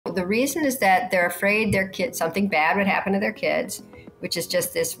the reason is that they're afraid their kids, something bad would happen to their kids, which is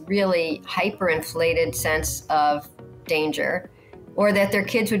just this really hyperinflated sense of danger, or that their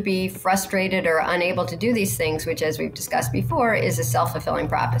kids would be frustrated or unable to do these things, which, as we've discussed before, is a self-fulfilling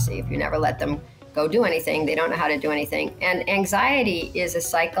prophecy. If you never let them go do anything, they don't know how to do anything. And anxiety is a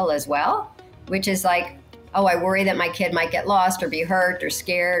cycle as well, which is like, oh, I worry that my kid might get lost or be hurt or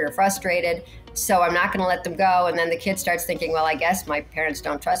scared or frustrated, so I'm not going to let them go. And then the kid starts thinking, well, I guess my parents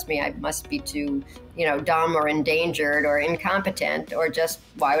don't trust me. I must be too, dumb or endangered or incompetent, or just,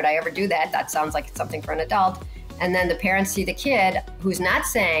 why would I ever do that? That sounds like it's something for an adult. And then the parents see the kid who's not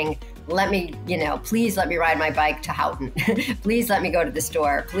saying, please let me ride my bike to Houghton. Please let me go to the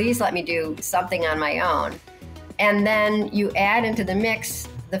store. Please let me do something on my own. And then you add into the mix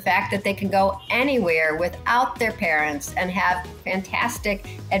the fact that they can go anywhere without their parents and have fantastic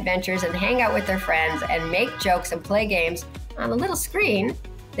adventures and hang out with their friends and make jokes and play games on a little screen.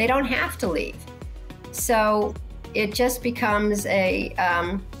 They don't have to leave. So it just becomes a,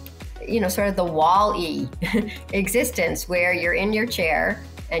 sort of the Wall-E existence where you're in your chair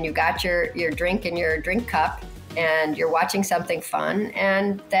and you got your drink in your drink cup and you're watching something fun,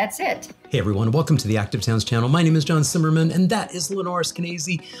 and that's it. Hey everyone, welcome to the Active Towns channel. My name is John Simmerman, and that is Lenore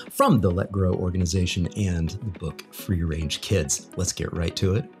Skenazy from the Let Grow organization and the book Free Range Kids. Let's get right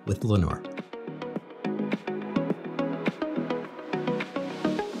to it with Lenore.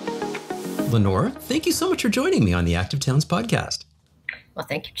 Lenore, thank you so much for joining me on the Active Towns podcast. Well,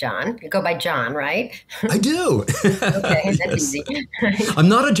 thank you, John. You go by John, right? I do. Okay, that's easy. I'm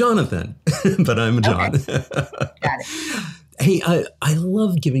not a Jonathan, but I'm a John. Okay. Got it. Hey, I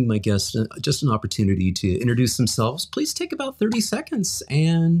love giving my guests just an opportunity to introduce themselves. Please take about 30 seconds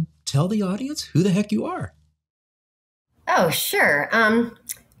and tell the audience who the heck you are. Oh, sure.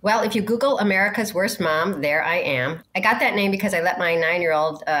 Well, if you Google America's Worst Mom, there I am. I got that name because I let my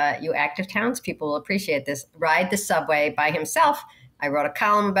 9-year-old, you Active Towns people will appreciate this, ride the subway by himself. I wrote a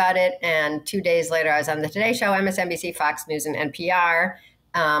column about it, and 2 days later, I was on the Today Show, MSNBC, Fox News, and NPR.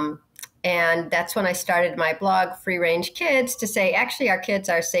 And that's when I started my blog, Free Range Kids, to say, actually, our kids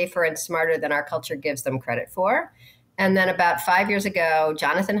are safer and smarter than our culture gives them credit for. And then about 5 years ago,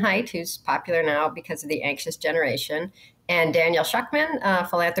 Jonathan Haidt, who's popular now because of the anxious generation, and Daniel Schuckman, a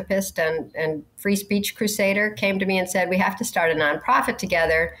philanthropist and free speech crusader, came to me and said, we have to start a nonprofit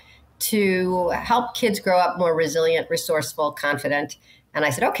together to help kids grow up more resilient, resourceful, confident. And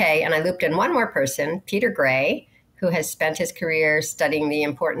I said, okay. And I looped in one more person, Peter Gray, who has spent his career studying the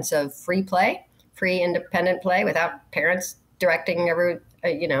importance of free play, free independent play without parents directing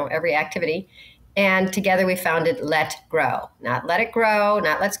every activity. And together we founded Let Grow. Not let it grow,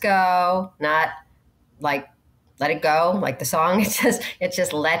 not let's go, not like let it go, like the song. It's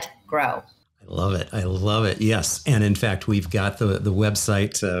just let grow. I love it. I love it. Yes. And in fact, we've got the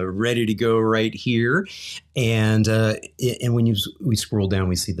website ready to go right here. And when we scroll down,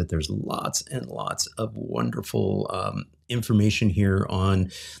 we see that there's lots and lots of wonderful information here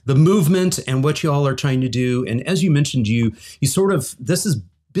on the movement and what you all are trying to do. And as you mentioned, this has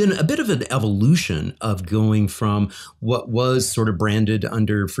been a bit of an evolution of going from what was sort of branded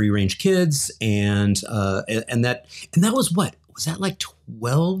under Free Range Kids and that was what? Was that like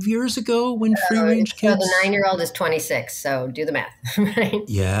 12 years ago when Free Range Kids? So the 9-year-old is 26, so do the math, right?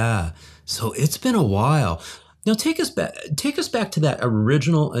 Yeah. So it's been a while. Now take us back to that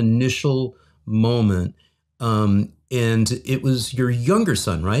original initial moment. And it was your younger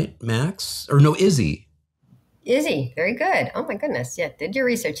son, right? Max? Or no, Izzy. Izzy, very good. Oh my goodness. Yeah, did your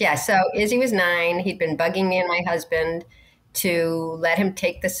research. Yeah, so Izzy was 9. He'd been bugging me and my husband to let him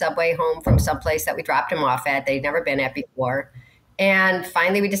take the subway home from someplace that we dropped him off at. They'd never been at before. And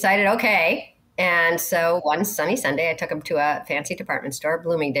finally we decided, okay. And so one sunny Sunday, I took him to a fancy department store,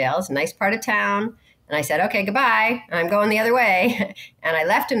 Bloomingdale's, a nice part of town. And I said, okay, goodbye. I'm going the other way. And I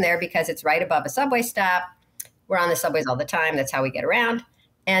left him there because it's right above a subway stop. We're on the subways all the time. That's how we get around.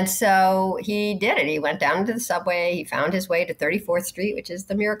 And so he did it. He went down to the subway. He found his way to 34th Street, which is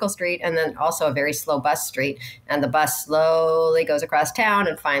the Miracle Street, and then also a very slow bus street. And the bus slowly goes across town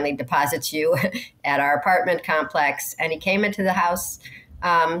and finally deposits you at our apartment complex. And he came into the house,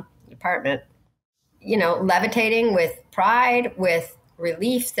 apartment, levitating with pride, with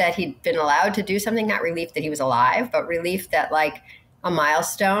relief that he'd been allowed to do something, not relief that he was alive, but relief that like a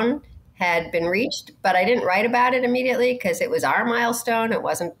milestone had been reached, but I didn't write about it immediately because it was our milestone. It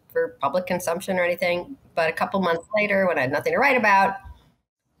wasn't for public consumption or anything. But a couple months later, when I had nothing to write about,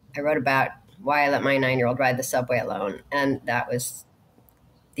 I wrote about why I let my 9-year-old ride the subway alone. And that was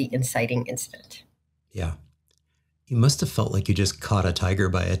the inciting incident. Yeah. You must have felt like you just caught a tiger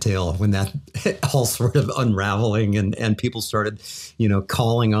by a tail when that all sort of unraveling and people started,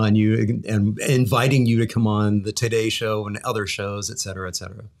 calling on you and inviting you to come on the Today Show and other shows, et cetera, et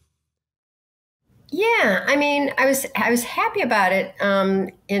cetera. Yeah, I mean, I was happy about it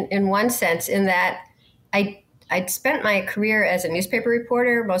in one sense, in that I'd spent my career as a newspaper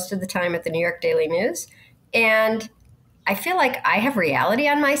reporter, most of the time at the New York Daily News, and I feel like I have reality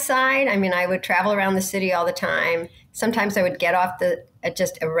on my side. I mean, I would travel around the city all the time. Sometimes I would get off at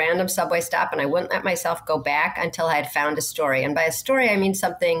just a random subway stop, and I wouldn't let myself go back until I had found a story. And by a story, I mean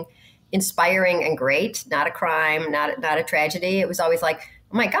something inspiring and great, not a crime, not a tragedy. It was always like,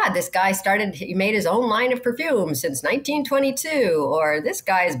 oh my God, this guy he made his own line of perfume since 1922, or this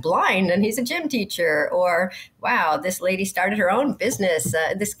guy's blind and he's a gym teacher, or wow, this lady started her own business.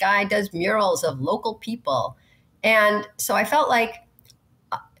 This guy does murals of local people. And so I felt like,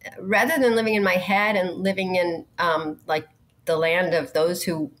 rather than living in my head and living in like the land of those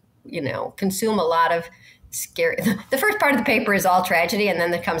who, consume a lot of scary. The first part of the paper is all tragedy, and then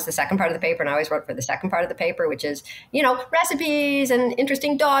there comes the second part of the paper, and I always wrote for the second part of the paper, which is, recipes and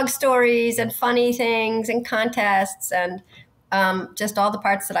interesting dog stories and funny things and contests and just all the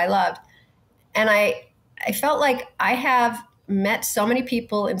parts that I loved. And I felt like I have met so many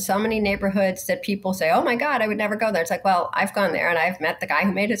people in so many neighborhoods that people say, oh my God, I would never go there. It's like, well, I've gone there and I've met the guy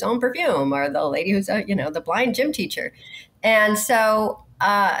who made his own perfume, or the lady who's the blind gym teacher. And so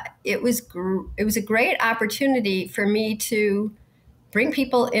it was a great opportunity for me to bring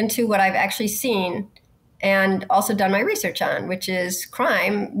people into what I've actually seen and also done my research on, which is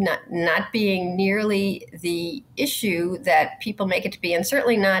crime not being nearly the issue that people make it to be, and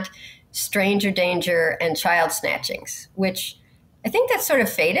certainly not stranger danger and child snatchings, which I think that's sort of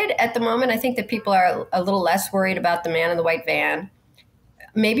faded at the moment. I think that people are a little less worried about the man in the white van,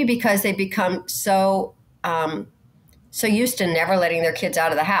 maybe because they've become so used to never letting their kids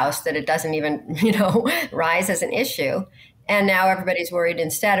out of the house that it doesn't even, rise as an issue. And now everybody's worried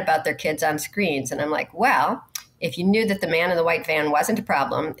instead about their kids on screens. And I'm like, well, if you knew that the man in the white van wasn't a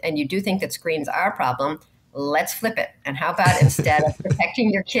problem, and you do think that screens are a problem, let's flip it. And how about, instead of protecting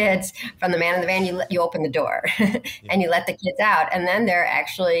your kids from the man in the van, you open the door and you let the kids out. And then they're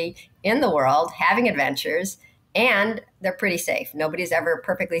actually in the world having adventures, and they're pretty safe. Nobody's ever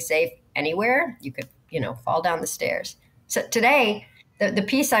perfectly safe anywhere. You could, fall down the stairs. So today, the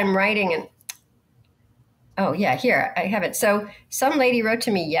piece I'm writing, and oh yeah, here I have it. So some lady wrote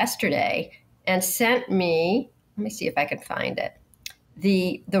to me yesterday and sent me, let me see if I can find it,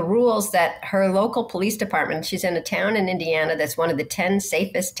 the rules that her local police department, she's in a town in Indiana that's one of the 10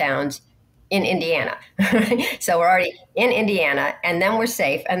 safest towns in Indiana. So we're already in Indiana, and then we're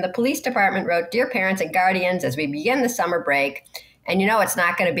safe. And the police department wrote, "Dear parents and guardians, as we begin the summer break," and it's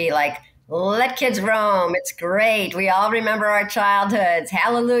not going to be like, "Let kids roam. It's great. We all remember our childhoods.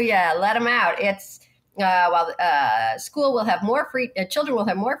 Hallelujah. Let them out." It's school will have more children will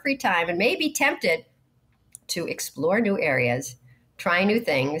have more free time and may be tempted to explore new areas, try new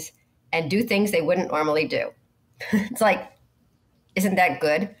things, and do things they wouldn't normally do. It's like, isn't that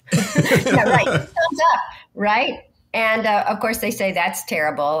good? Yeah, right. Thumbs up, right? And of course, they say that's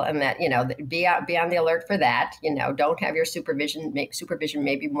terrible, and that be on the alert for that. Don't have your supervision. Supervision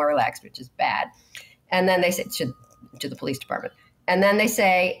may be more relaxed, which is bad. And then they say to the police department, and then they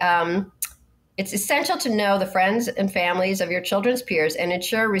say it's essential to know the friends and families of your children's peers and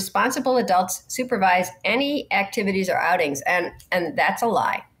ensure responsible adults supervise any activities or outings. And that's a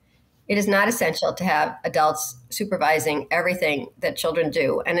lie. It is not essential to have adults supervising everything that children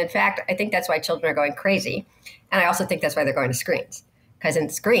do. And in fact, I think that's why children are going crazy. And I also think that's why they're going to screens. Because in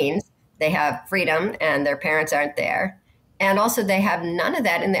screens, they have freedom and their parents aren't there. And also they have none of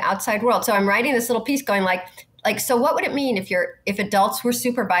that in the outside world. So I'm writing this little piece going like, so what would it mean if adults were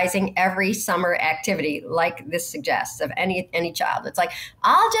supervising every summer activity like this suggests of any child? It's like,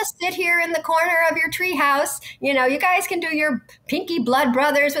 I'll just sit here in the corner of your treehouse. You guys can do your pinky blood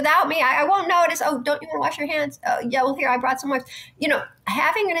brothers without me. I won't notice. Oh, don't you want to wash your hands? Oh, yeah, well, here, I brought some wipes.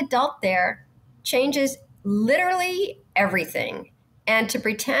 Having an adult there changes literally everything. And to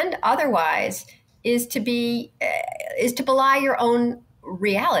pretend otherwise is to belie your own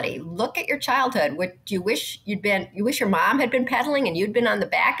reality. Look at your childhood. What you wish your mom had been pedaling and you'd been on the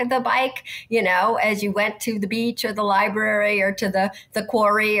back of the bike, as you went to the beach or the library or to the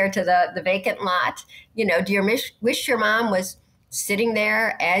quarry or to the vacant lot. Do you wish your mom was sitting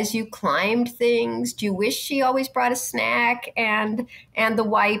there as you climbed things? Do you wish she always brought a snack and the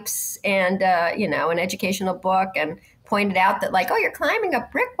wipes and an educational book, and pointed out that, like, oh, you're climbing a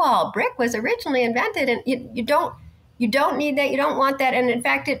brick wall. Brick was originally invented, and you You don't need that. You don't want that. And in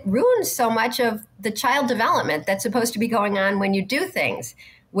fact, it ruins so much of the child development that's supposed to be going on when you do things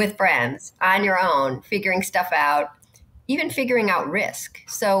with friends on your own, figuring stuff out, even figuring out risk.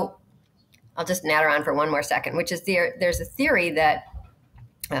 So I'll just natter on for one more second, which is there's a theory that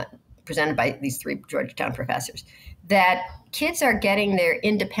presented by these 3 Georgetown professors that kids are getting their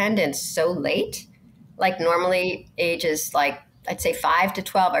independence so late. Like normally ages like I'd say 5 to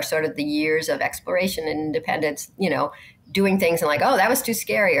 12 are sort of the years of exploration and independence, doing things and like, oh, that was too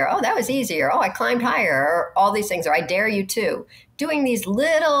scary, or oh, that was easy, or oh, I climbed higher, or all these things, or I dare you to. Doing these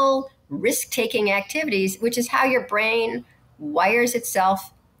little risk-taking activities, which is how your brain wires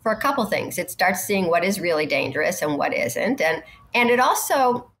itself for a couple things. It starts seeing what is really dangerous and what isn't. And it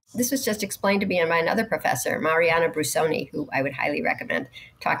also, this was just explained to me by another professor, Mariana Brusoni, who I would highly recommend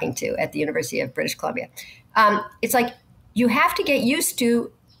talking to at the University of British Columbia. It's like you have to get used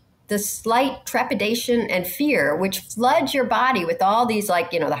to the slight trepidation and fear, which floods your body with all these,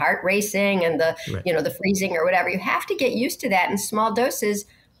 like, the heart racing and the, right, the freezing or whatever. You have to get used to that in small doses.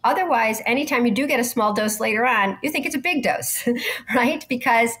 Otherwise, anytime you do get a small dose later on, you think it's a big dose, right?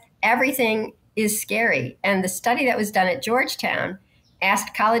 Because everything is scary. And the study that was done at Georgetown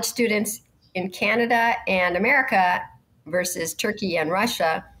asked college students in Canada and America versus Turkey and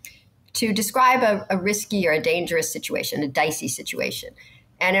Russia to describe a risky or a dangerous situation, a dicey situation.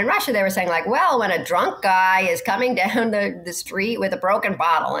 And in Russia, they were saying like, well, when a drunk guy is coming down the street with a broken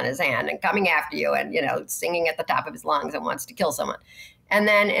bottle in his hand and coming after you and, singing at the top of his lungs and wants to kill someone. And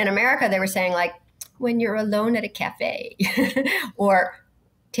then in America, they were saying like, when you're alone at a cafe or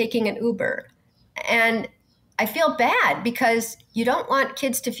taking an Uber. And I feel bad because you don't want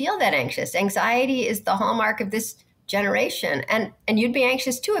kids to feel that anxious. Anxiety is the hallmark of this generation. And you'd be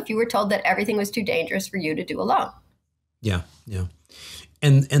anxious too if you were told that everything was too dangerous for you to do alone. Yeah, yeah.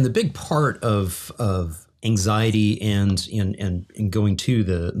 And the big part of anxiety and going to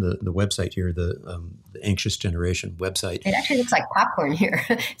the website here, the Anxious Generation website. It actually looks like popcorn here.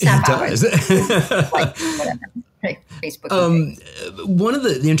 It's not popcorn. It does. Like whatever. Facebook. One of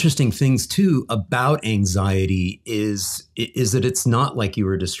the interesting things too about anxiety is that it's not like you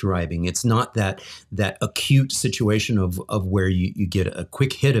were describing. It's not that acute situation of where you get a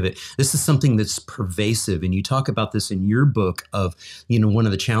quick hit of it. This is something that's pervasive, and you talk about this in your book of one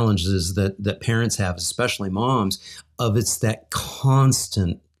of the challenges that parents have, especially moms, of it's that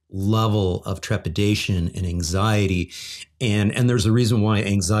constant level of trepidation and anxiety. And there's a reason why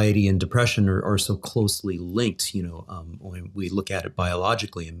anxiety and depression are so closely linked, when we look at it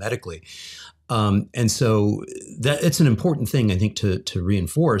biologically and medically. And so that it's an important thing, I think, to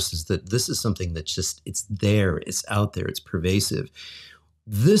reinforce is that this is something that's just, it's there, it's out there, it's pervasive.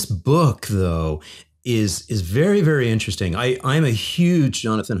 This book, though, is very, very interesting. I'm a huge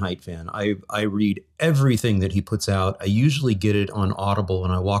Jonathan Haidt fan. I read everything that he puts out. I usually get it on Audible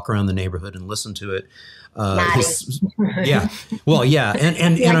and I walk around the neighborhood and listen to it. Yeah. Well, yeah.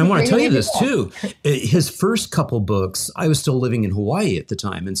 And I want to tell you this too. His first couple books, I was still living in Hawaii at the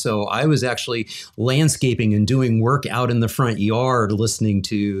time. And so I was actually landscaping and doing work out in the front yard, listening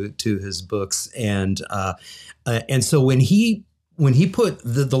to his books. And so when he put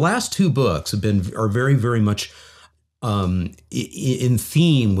the last 2 books are very, very much in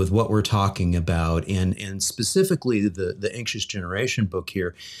theme with what we're talking about, and specifically the Anxious Generation book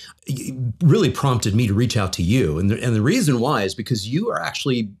here really prompted me to reach out to you. And the reason why is because you are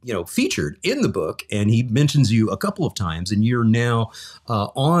actually featured in the book, and he mentions you a couple of times, and you're now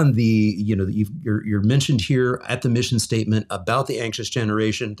on the you're mentioned here at the mission statement about the Anxious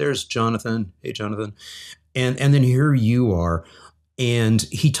Generation. There's Jonathan. Hey, Jonathan. And then here you are. And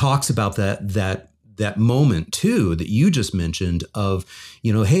he talks about that moment too that you just mentioned of,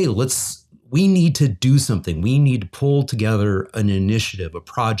 hey, we need to do something. We need to pull together an initiative, a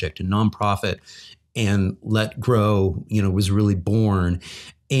project, a nonprofit, and Let Grow, was really born.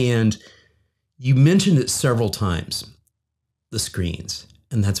 And you mentioned it several times, the screens.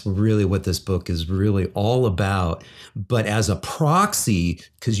 And that's really what this book is really all about. But as a proxy,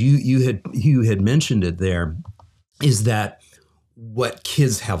 because you had mentioned it there, is that what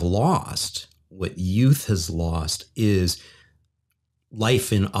kids have lost, what youth has lost, is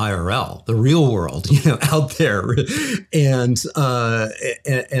life in IRL, the real world, out there, and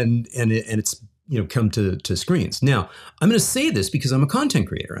it's come to screens. Now, I'm going to say this because I'm a content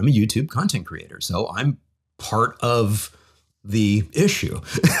creator. I'm a YouTube content creator, so I'm part of the issue.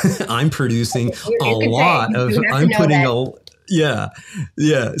 I'm producing a lot of. I'm putting a. Yeah.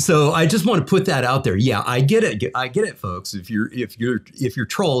 So I just want to put that out there. Yeah, I get it, folks. If you're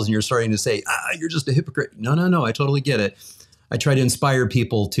trolls and you're starting to say, you're just a hypocrite. No, I totally get it. I try to inspire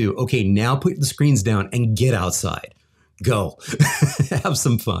people to, okay, now put the screens down and get outside. Go. Have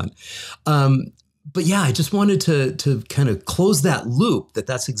some fun. But yeah, I just wanted to kind of close that loop,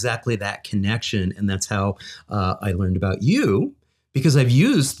 that's exactly that connection. And that's how I learned about you, because I've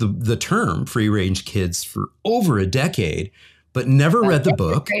used the term free range kids for over a decade, but never read the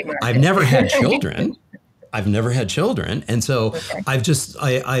book. I've never had children. And so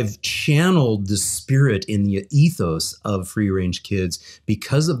I've channeled the spirit in the ethos of free range kids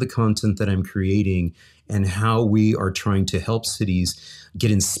because of the content that I'm creating and how we are trying to help cities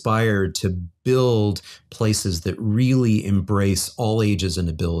get inspired to build places that really embrace all ages and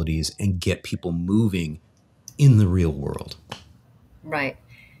abilities and get people moving in the real world. Right.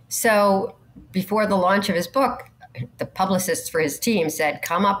 So before the launch of his book, the publicists for his team said,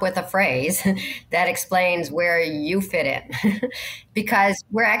 come up with a phrase that explains where you fit in. Because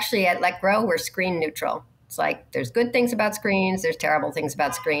we're actually at Let Grow, we're screen neutral. It's like there's good things about screens, there's terrible things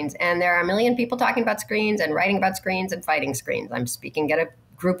about screens. And there are a million people talking about screens and writing about screens and fighting screens. I'm speaking at a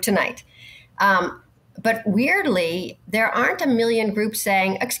group tonight. But weirdly, there aren't a million groups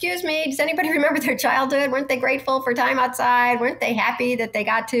saying, excuse me, does anybody remember their childhood? Weren't they grateful for time outside? Weren't they happy that they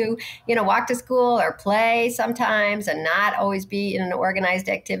got to, walk to school or play sometimes and not always be in an organized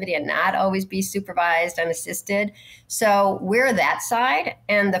activity and not always be supervised and assisted? So we're that side.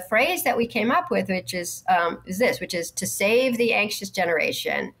 And the phrase that we came up with, which is to save the anxious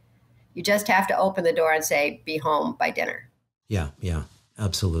generation, you just have to open the door and say, be home by dinner. Yeah,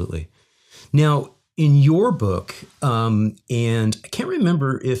 absolutely. Now, in your book, and I can't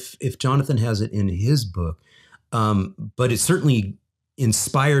remember if Jonathan has it in his book, but it certainly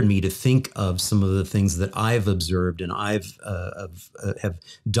inspired me to think of some of the things that I've observed and have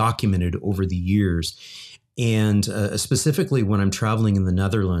documented over the years. And specifically when I'm traveling in the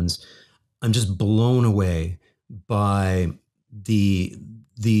Netherlands, I'm just blown away by the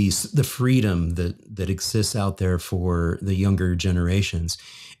freedom that exists out there for the younger generations.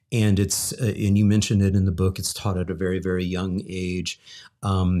 And and you mentioned it in the book, it's taught at a very, very young age,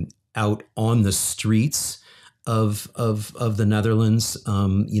 out on the streets of the Netherlands.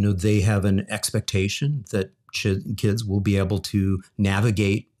 They have an expectation that kids will be able to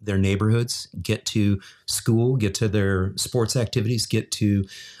navigate their neighborhoods, get to school, get to their sports activities, get to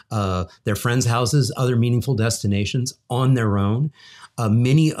their friends' houses, other meaningful destinations on their own.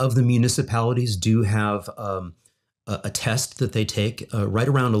 Many of the municipalities do have a test that they take right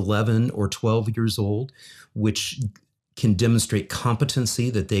around 11 or 12 years old, which can demonstrate competency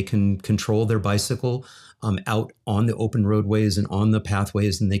that they can control their bicycle out on the open roadways and on the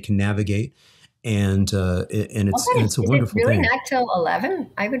pathways, and they can navigate. And it's a wonderful thing. Really, thing. not till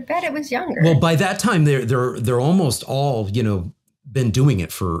 11? I would bet it was younger. Well, by that time, they're almost all been doing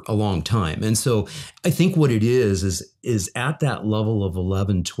it for a long time, and so I think what it is at that level of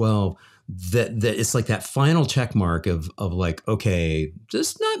 11, 12. That it's like that final check mark of like, okay,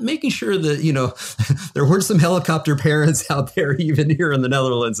 just not making sure that, there weren't some helicopter parents out there, even here in the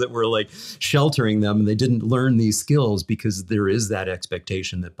Netherlands, that were like sheltering them and they didn't learn these skills, because there is that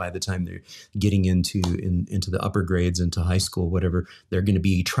expectation that by the time they're getting into the upper grades, into high school, whatever, they're going to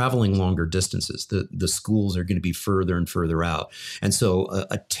be traveling longer distances. The schools are going to be further and further out. And so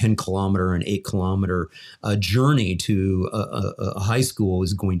a 10-kilometer and 8-kilometer journey to a high school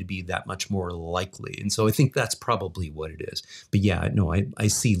is going to be that much more likely. And so I think that's probably what it is. But yeah, no, I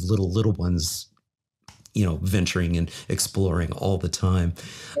see little ones, venturing and exploring all the time.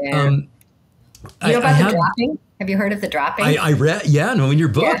 Yeah. The dropping? Have you heard of the dropping? I read, in your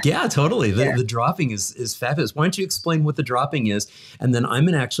book. Yeah, totally. The dropping is fabulous. Why don't you explain what the dropping is? And then I'm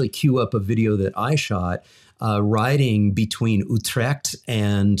going to actually cue up a video that I shot riding between Utrecht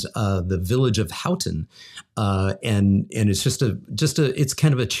and the village of Houten. And it's just it's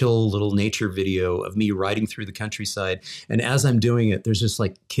kind of a chill little nature video of me riding through the countryside. And as I'm doing it, there's just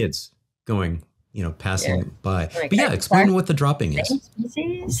like kids going, passing by. But yeah, explain what the dropping is.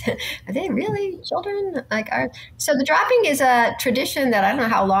 Species? Are they really children? So the dropping is a tradition that I don't know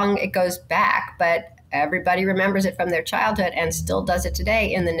how long it goes back, but everybody remembers it from their childhood and still does it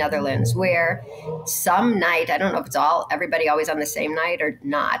today in the Netherlands, where some night, I don't know if it's everybody always on the same night or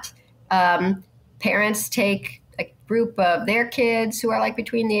not, parents take a group of their kids who are like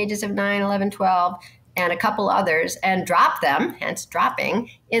between the ages of 9, 11, 12, and a couple others and drop them, hence dropping,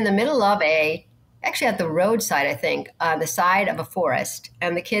 in the middle of actually at the roadside, I think, on the side of a forest.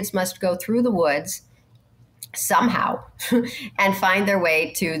 And the kids must go through the woods somehow and find their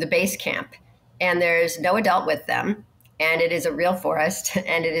way to the base camp. And there's no adult with them. And it is a real forest.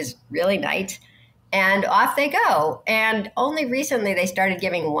 And it is really night. And off they go. And only recently they started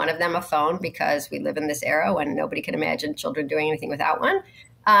giving one of them a phone, because we live in this era when nobody can imagine children doing anything without one.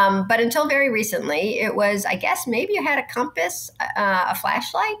 But until very recently, it was, I guess, maybe you had a compass, a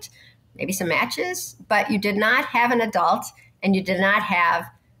flashlight, maybe some matches, but you did not have an adult and you did not have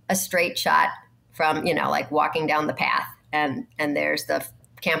a straight shot from, like walking down the path and there's the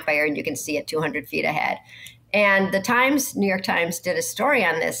campfire and you can see it 200 feet ahead. And the Times, New York Times, did a story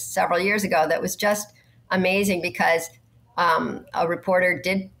on this several years ago that was just amazing because a reporter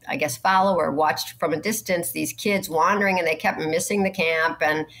did, I guess, follow or watched from a distance these kids wandering, and they kept missing the camp.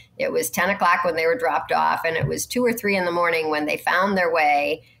 And it was 10 o'clock when they were dropped off, and it was 2 or 3 in the morning when they found their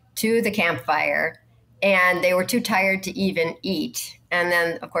way to the campfire, and they were too tired to even eat. And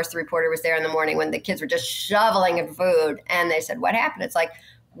then, of course, the reporter was there in the morning when the kids were just shoveling food, and they said, "What happened?" It's like,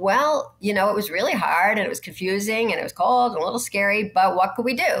 well, it was really hard, and it was confusing, and it was cold and a little scary, but what could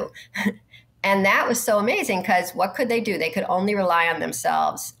we do? And that was so amazing because what could they do? They could only rely on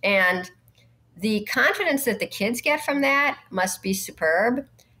themselves. And the confidence that the kids get from that must be superb.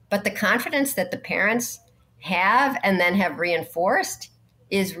 But the confidence that the parents have and then have reinforced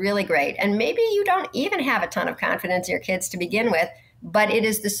is really great. And maybe you don't even have a ton of confidence in your kids to begin with, but it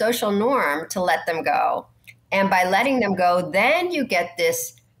is the social norm to let them go. And by letting them go, then you get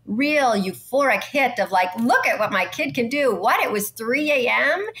this real euphoric hit of like, look at what my kid can do. What? It was 3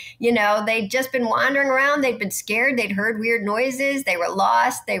 a.m. They'd just been wandering around. They'd been scared. They'd heard weird noises. They were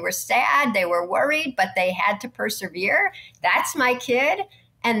lost. They were sad. They were worried, but they had to persevere. That's my kid.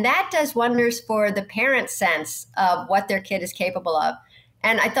 And that does wonders for the parent's sense of what their kid is capable of.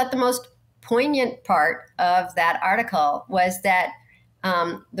 And I thought the most poignant part of that article was that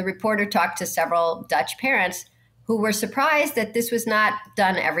the reporter talked to several Dutch parents who were surprised that this was not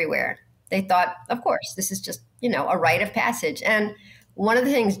done everywhere. They thought, of course, this is just, a rite of passage. And one of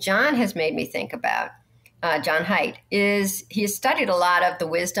the things John has made me think about, John Haidt, is he has studied a lot of the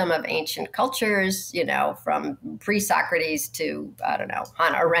wisdom of ancient cultures, from pre-Socrates to, I don't know,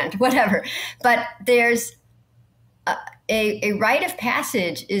 Hannah Arendt, whatever. But there's a rite of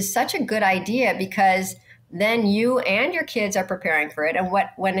passage is such a good idea because then you and your kids are preparing for it. And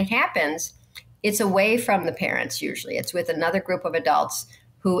when it happens, it's away from the parents usually. It's with another group of adults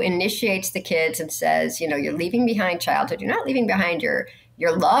who initiates the kids and says, you're leaving behind childhood. You're not leaving behind your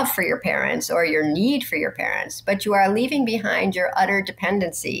love for your parents or your need for your parents, but you are leaving behind your utter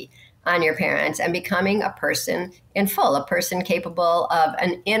dependency on your parents and becoming a person in full, a person capable of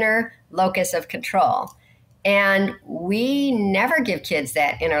an inner locus of control. And we never give kids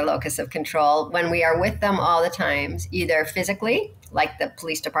that inner locus of control when we are with them all the times, either physically, like the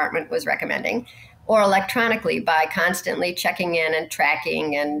police department was recommending, or electronically by constantly checking in and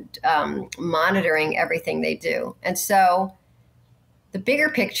tracking and monitoring everything they do. And so the bigger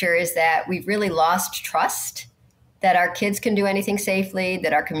picture is that we've really lost trust that our kids can do anything safely,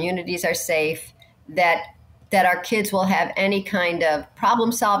 that our communities are safe, that our kids will have any kind of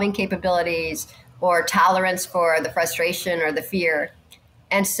problem-solving capabilities or tolerance for the frustration or the fear.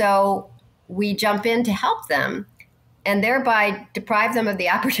 And so we jump in to help them and thereby deprive them of the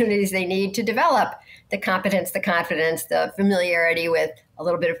opportunities they need to develop the competence, the confidence, the familiarity with a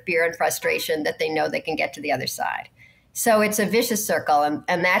little bit of fear and frustration that they know they can get to the other side. So it's a vicious circle,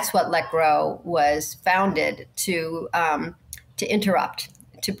 and that's what Let Grow was founded to interrupt,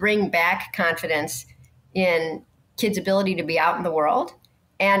 to bring back confidence in kids' ability to be out in the world,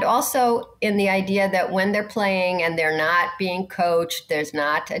 and also in the idea that when they're playing and they're not being coached, there's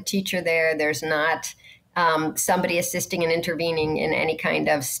not a teacher there, there's not somebody assisting and intervening in any kind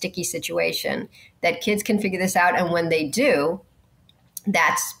of sticky situation, that kids can figure this out. And when they do,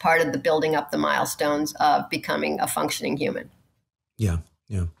 that's part of the building up the milestones of becoming a functioning human. Yeah,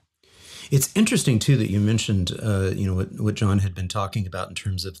 yeah. It's interesting, too, that you mentioned, what John had been talking about in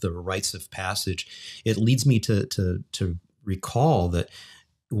terms of the rites of passage. It leads me to recall that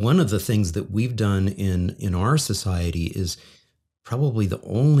one of the things that we've done in our society is probably the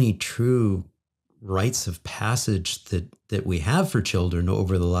only true rites of passage that we have for children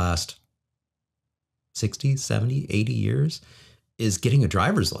over the last 60, 70, 80 years is getting a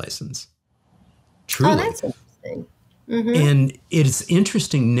driver's license. Truly. Oh, that's interesting. Mm-hmm. And it's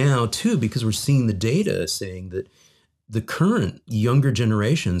interesting now, too, because we're seeing the data saying that the current younger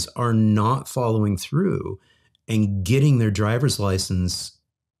generations are not following through and getting their driver's license,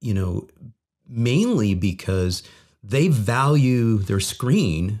 mainly because they value their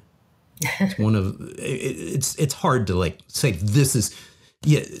screen. It's it's hard to say this is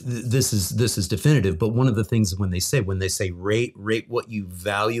definitive. But one of the things when they say rate what you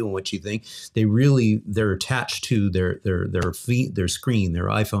value and what you think, they're attached to their feet, their screen, their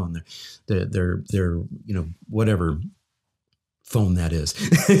iPhone, their whatever phone that is.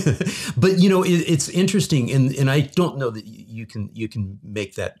 But it's interesting, and I don't know that you can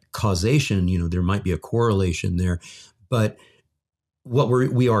make that causation. There might be a correlation there, but what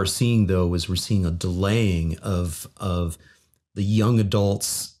we are seeing though is we're seeing a delaying of the young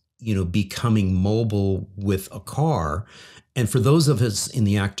adults, becoming mobile with a car. And for those of us in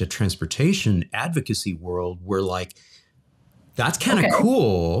the active transportation advocacy world, we're like, that's kind of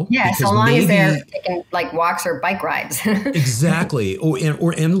cool. Yeah, so long as they're taking like walks or bike rides. Exactly.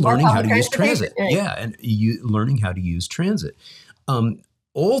 And learning how to use transit. Yeah, and learning how to use transit.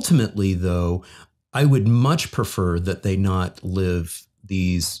 Ultimately, though, I would much prefer that they not live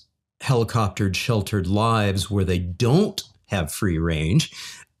these helicoptered, sheltered lives where they don't have free range.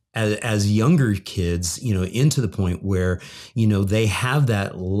 As younger kids, into the point where, they have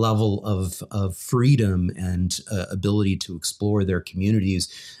that level of freedom and ability to explore their communities,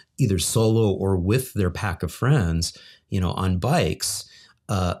 either solo or with their pack of friends, on bikes,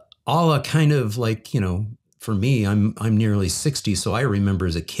 a la kind of like, for me, I'm nearly 60, so I remember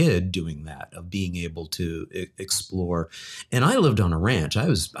as a kid doing that, of being able to explore. And I lived on a ranch. I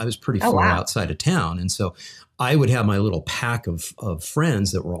was pretty far outside of town, and so I would have my little pack of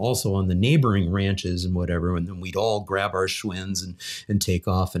friends that were also on the neighboring ranches and whatever, and then we'd all grab our Schwinn's and take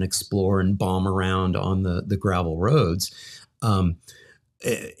off and explore and bomb around on the gravel roads. And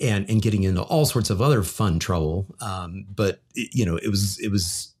getting into all sorts of other fun trouble. But it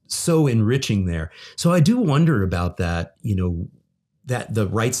was so enriching there. So I do wonder about that, that the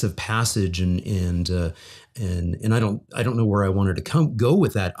rites of passage and I don't know where I wanted to go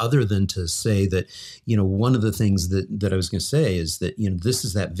with that, other than to say that, one of the things that I was going to say is that, this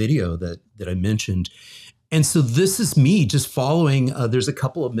is that video that I mentioned. And so this is me just following. There's a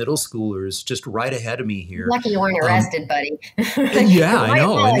couple of middle schoolers just right ahead of me here. Lucky you weren't arrested, buddy. Yeah, I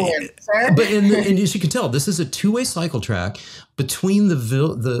know. And as you can tell, this is a two-way cycle track between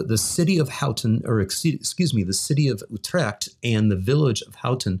the city of Houten, or excuse me, the city of Utrecht and the village of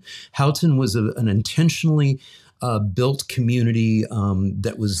Houten. Houten was an intentionally built community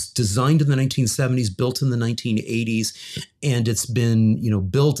that was designed in the 1970s, built in the 1980s, and it's been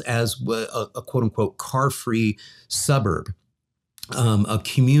built as a quote unquote car-free suburb. A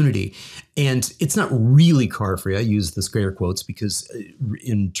community, and it's not really car-free. I use the scare quotes because,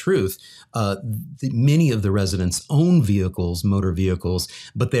 in truth, many of the residents own vehicles, motor vehicles,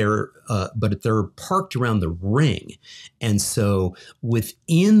 but they're parked around the ring, and so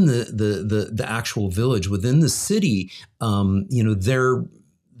within the actual village, within the city, the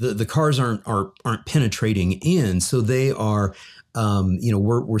cars aren't penetrating in, so they are.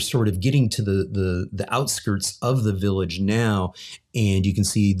 We're sort of getting to the outskirts of the village now, and you can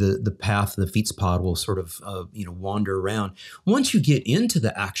see the path, the Fietspad will sort of wander around. Once you get into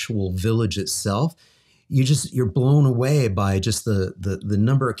the actual village itself, you're blown away by just the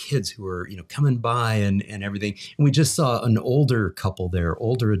number of kids who are coming by and everything. And we just saw an older couple there,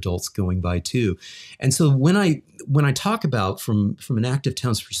 older adults going by too. And so when I talk about from an active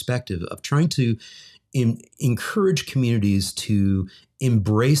towns perspective of trying to encourage communities to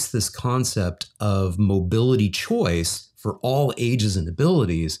embrace this concept of mobility choice for all ages and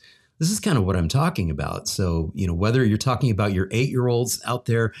abilities, this is kind of what I'm talking about. So, whether you're talking about your 8-year-olds out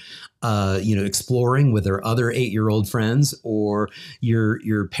there, exploring with their other 8-year-old friends, or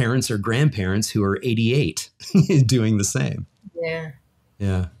your parents or grandparents who are 88 doing the same. Yeah.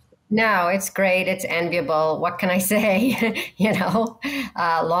 Yeah. No, it's great. It's enviable. What can I say?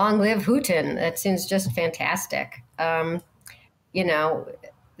 Long live Hooten. That seems just fantastic. I'd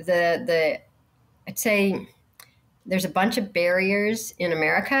say there's a bunch of barriers in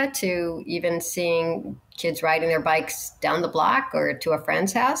America to even seeing kids riding their bikes down the block or to a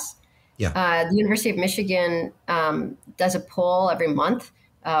friend's house. Yeah. The University of Michigan does a poll every month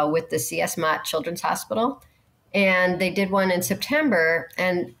with the CS Mott Children's Hospital. And they did one in September,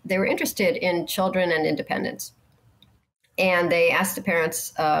 and they were interested in children and independence. And they asked the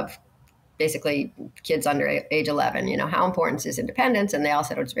parents of basically kids under age 11, how important is independence? And they all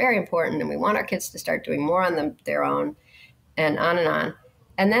said, it's very important, and we want our kids to start doing more on their own, and on and on.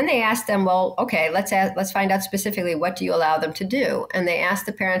 And then they asked them, well, okay, let's find out specifically, what do you allow them to do? And they asked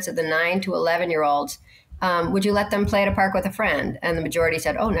the parents of the 9 to 11-year-olds, would you let them play at a park with a friend? And the majority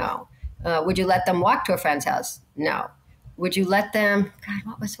said, oh, no. Would you let them walk to a friend's house? No. Would you let them, God,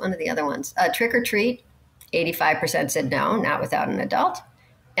 what was one of the other ones? Trick or treat? 85% said no, not without an adult.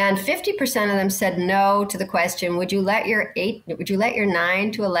 And 50% of them said no to the question, would you let your 9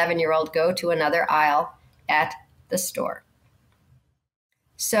 to 11-year-old go to another aisle at the store?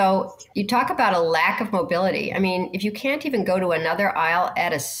 So you talk about a lack of mobility. I mean, if you can't even go to another aisle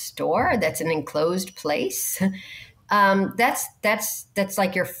at a store that's an enclosed place, That's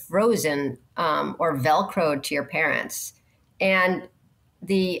like you're frozen or velcroed to your parents. And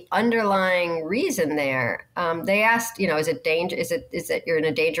the underlying reason there, they asked, is it danger? Is it you're in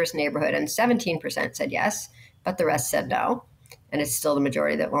a dangerous neighborhood? And 17% said yes, but the rest said no. And it's still the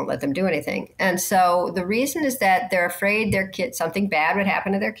majority that won't let them do anything. And so the reason is that they're afraid their kids, something bad would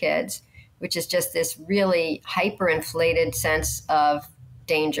happen to their kids, which is just this really hyperinflated sense of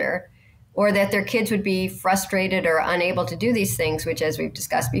danger, or that their kids would be frustrated or unable to do these things, which, as we've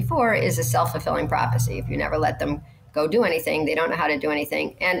discussed before, is a self-fulfilling prophecy. If you never let them go do anything, they don't know how to do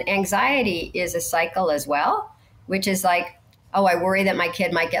anything. And anxiety is a cycle as well, which is like, oh, I worry that my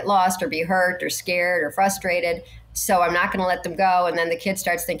kid might get lost or be hurt or scared or frustrated, so I'm not going to let them go. And then the kid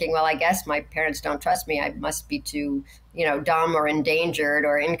starts thinking, well, I guess my parents don't trust me. I must be too, dumb or endangered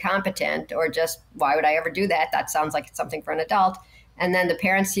or incompetent, or just, why would I ever do that? That sounds like it's something for an adult. And then the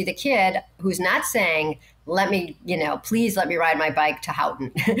parents see the kid who's not saying, please let me ride my bike to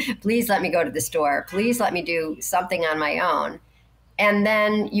Houghton. Please let me go to the store. Please let me do something on my own. And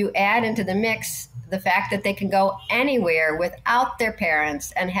then you add into the mix the fact that they can go anywhere without their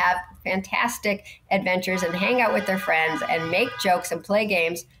parents and have fantastic adventures and hang out with their friends and make jokes and play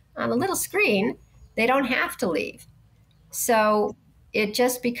games on a little screen. They don't have to leave. So it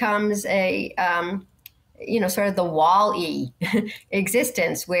just becomes a, sort of the Wall-E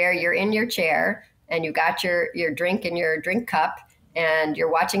existence, where you're in your chair and you got your drink in your drink cup and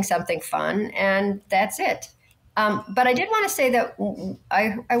you're watching something fun, and that's it. But I did want to say that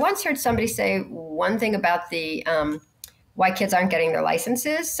I once heard somebody say one thing about the why kids aren't getting their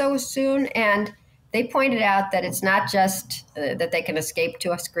licenses so soon. And they pointed out that it's not just that they can escape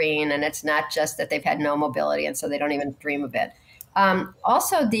to a screen, and it's not just that they've had no mobility and so they don't even dream of it.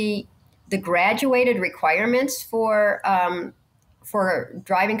 Also, the graduated requirements for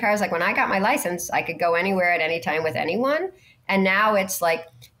driving cars. Like when I got my license, I could go anywhere at any time with anyone. And now it's like,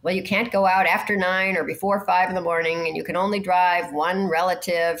 well, you can't go out after 9 or before 5 in the morning, and you can only drive one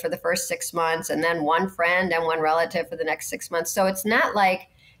relative for the first 6 months, and then one friend and one relative for the next 6 months. So it's not like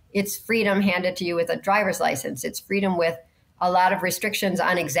it's freedom handed to you with a driver's license. It's freedom with a lot of restrictions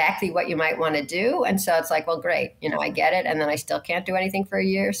on exactly what you might want to do. And so it's like, well, great, I get it. And then I still can't do anything for a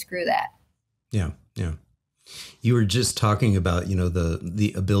year. Screw that. Yeah. Yeah. You were just talking about,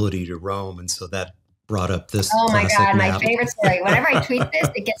 the ability to roam. And so that brought up this. Oh my God, map. my favorite story. Whenever I tweet this,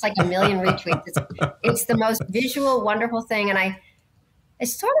 it gets like 1 million retweets. It's the most visual, wonderful thing. And I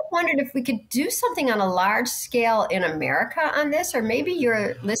sort of wondered if we could do something on a large scale in America on this, or maybe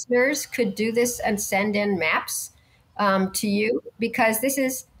your listeners could do this and send in maps to you, because this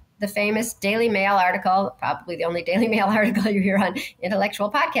is the famous Daily Mail article, probably the only Daily Mail article you hear on intellectual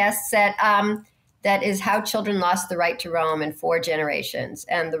podcasts, that is how children lost the right to roam in 4 generations.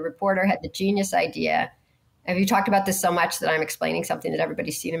 And the reporter had the genius idea. Have you talked about this so much that I'm explaining something that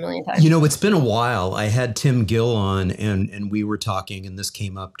everybody's seen 1 million times? It's been a while. I had Tim Gill on, and we were talking, and this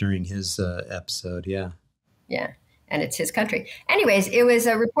came up during his episode. Yeah. Yeah. And it's his country. Anyways, it was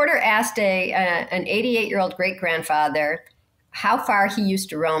a reporter asked an 88-year-old great-grandfather how far he used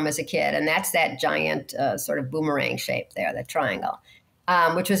to roam as a kid. And that's that giant sort of boomerang shape there, that triangle,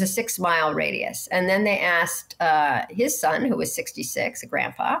 which was a 6-mile radius. And then they asked his son, who was 66, a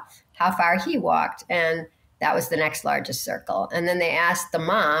grandpa, how far he walked. And that was the next largest circle. And then they asked the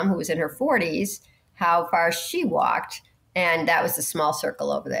mom, who was in her 40s, how far she walked. And that was the small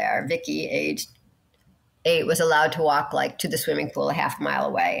circle over there. Vicky, aged 8, was allowed to walk like to the swimming pool a half mile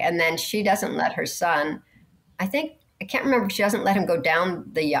away. And then she doesn't let her son, I can't remember if she doesn't let him go down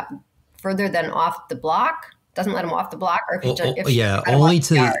the further than off the block. Doesn't let him off the block, or if only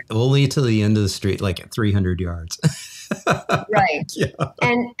to the end of the street, like at 300 yards. Right. Yeah.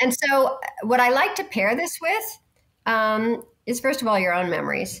 And so what I like to pair this with is, first of all, your own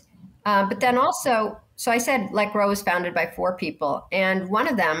memories. But then also, so I said Let Grow was founded by 4 people. And one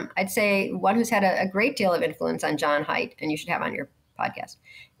of them, I'd say one who's had a great deal of influence on John Haidt, and you should have on your podcast,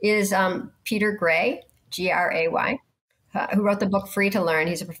 is Peter Gray, Gray, who wrote the book Free to Learn.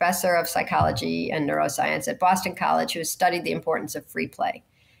 He's a professor of psychology and neuroscience at Boston College, who has studied the importance of free play.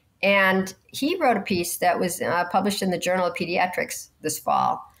 And he wrote a piece that was published in the Journal of Pediatrics this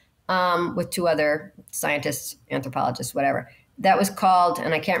fall with 2 other scientists, anthropologists, whatever. That was called,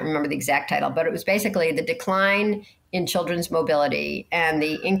 and I can't remember the exact title, but it was basically the decline in children's mobility and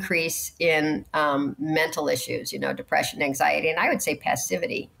the increase in mental issues, depression, anxiety, and I would say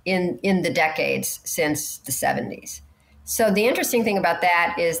passivity in the decades since the 70s. So the interesting thing about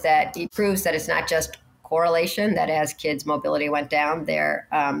that is that he proves that it's not just correlation, that as kids' mobility went down, their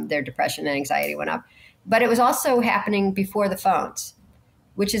depression and anxiety went up, but it was also happening before the phones,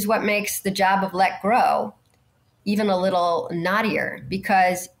 which is what makes the job of Let Grow even a little naughtier,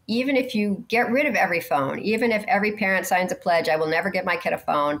 because even if you get rid of every phone, even if every parent signs a pledge, I will never get my kid a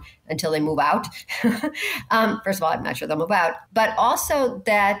phone until they move out. First of all, I'm not sure they'll move out, but also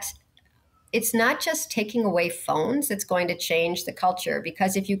that it's not just taking away phones that's going to change the culture.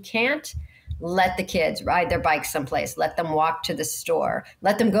 Because if you can't let the kids ride their bikes someplace, let them walk to the store,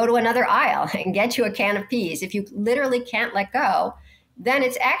 let them go to another aisle and get you a can of peas, if you literally can't let go, then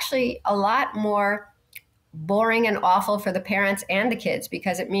it's actually a lot more boring and awful for the parents and the kids,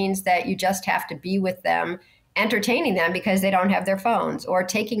 because it means that you just have to be with them, entertaining them because they don't have their phones, or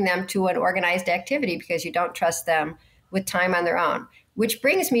taking them to an organized activity because you don't trust them with time on their own. Which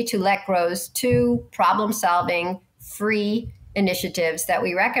brings me to Let Grow's 2 problem-solving free initiatives that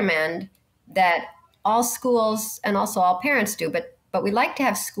we recommend that all schools and also all parents do. But we like to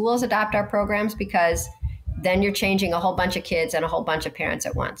have schools adopt our programs, because then you're changing a whole bunch of kids and a whole bunch of parents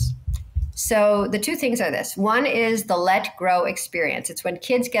at once. So the 2 things are this. One is the Let Grow experience. It's when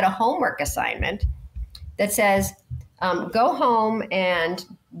kids get a homework assignment that says, go home and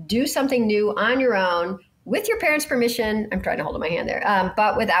do something new on your own with your parents' permission. I'm trying to hold up my hand there,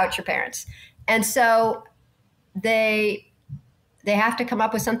 but without your parents. And so they have to come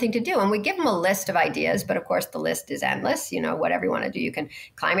up with something to do. And we give them a list of ideas, but of course the list is endless. Whatever you want to do. You can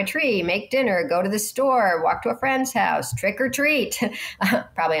climb a tree, make dinner, go to the store, walk to a friend's house, trick or treat,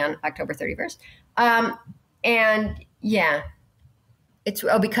 probably on October 31st. And yeah, it's,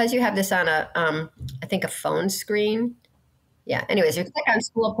 because you have this on I think a phone screen. Yeah. Anyways, you click on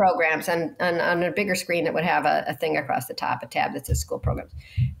school programs, and on a bigger screen it would have a thing across the top, a tab that says school programs.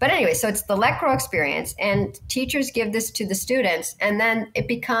 But anyway, so it's the Let Grow experience, and teachers give this to the students, and then it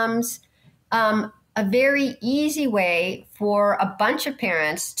becomes a very easy way for a bunch of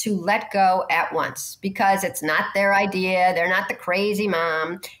parents to let go at once, because it's not their idea. They're not the crazy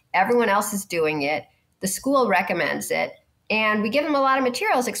mom. Everyone else is doing it. The school recommends it. And we give them a lot of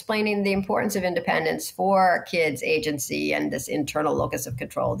materials explaining the importance of independence for kids' agency and this internal locus of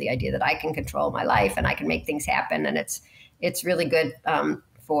control, the idea that I can control my life and I can make things happen. And it's really good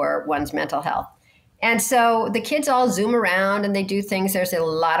for one's mental health. And so the kids all zoom around and they do things. There's a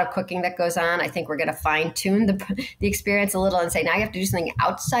lot of cooking that goes on. I think we're going to fine tune the experience a little and say, now you have to do something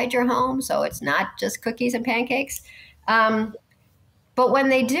outside your home. So it's not just cookies and pancakes. But when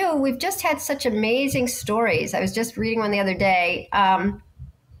they do, we've just had such amazing stories. I was just reading one the other day. Well,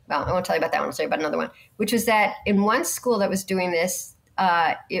 I won't tell you about that one. I'll tell you about another one, which was that in one school that was doing this,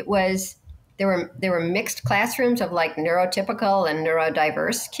 there were mixed classrooms of like neurotypical and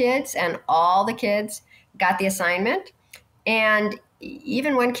neurodiverse kids, and all the kids got the assignment. And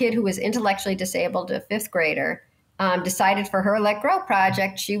even one kid who was intellectually disabled, a 5th grader, decided for her Let Grow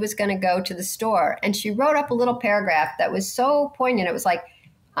project, she was going to go to the store. And she wrote up a little paragraph that was so poignant. It was like,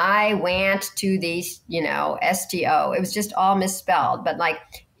 I went to the, STO. It was just all misspelled, but like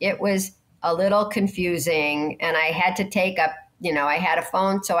it was a little confusing. And I had to take I had a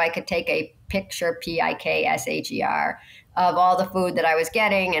phone so I could take a picture, PIKSHER, of all the food that I was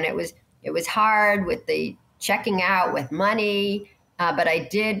getting. And it was hard with the checking out with money, but I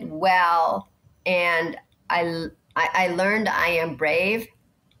did well. And I learned I am brave,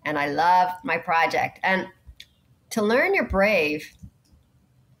 and I love my project. And to learn you're brave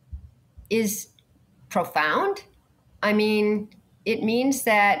is profound. I mean, it means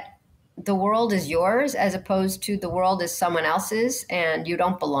that the world is yours as opposed to the world is someone else's and you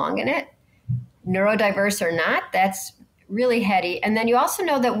don't belong in it. Neurodiverse or not, that's really heady. And then you also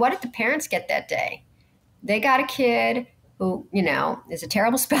know that, what did the parents get that day? They got a kid who, is a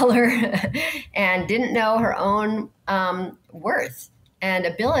terrible speller and didn't know her own worth and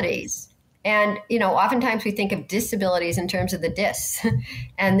abilities. And, oftentimes we think of disabilities in terms of the dis.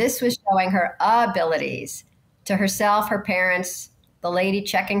 And this was showing her abilities to herself, her parents, the lady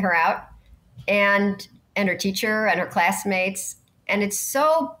checking her out, and her teacher and her classmates. And it's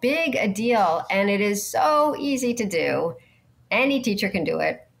so big a deal, and it is so easy to do. Any teacher can do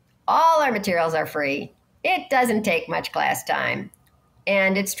it. All our materials are free. It doesn't take much class time,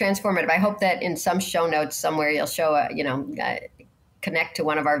 and it's transformative. I hope that in some show notes somewhere you'll show connect to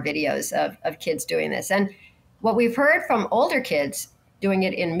one of our videos of kids doing this. And what we've heard from older kids doing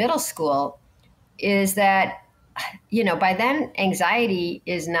it in middle school is that, by then anxiety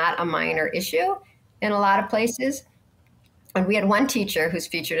is not a minor issue in a lot of places. And we had one teacher who's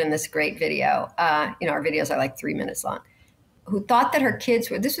featured in this great video. Our videos are like 3 minutes long, who thought that her kids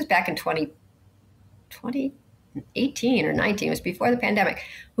were, this was back in 2018 or 19, it was before the pandemic,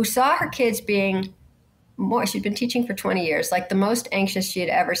 who saw her kids being more, she'd been teaching for 20 years, like the most anxious she had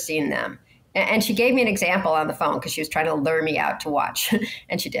ever seen them. And she gave me an example on the phone because she was trying to lure me out to watch.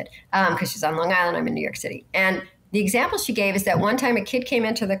 And she did, because she's on Long Island, I'm in New York City. And the example she gave is that one time a kid came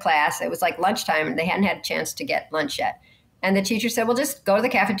into the class, it was like lunchtime, and they hadn't had a chance to get lunch yet. And the teacher said, well, just go to the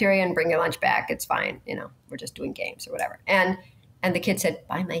cafeteria and bring your lunch back. It's fine. We're just doing games or whatever. And the kid said,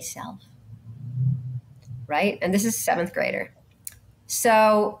 by myself. Right? And this is a 7th grader.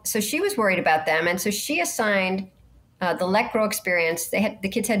 So she was worried about them. And so she assigned the Let Grow experience. The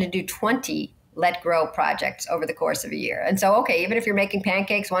kids had to do 20 Let Grow projects over the course of a year. And so, okay, even if you're making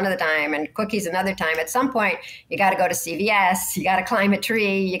pancakes one at a time and cookies another time, at some point you got to go to CVS, you got to climb a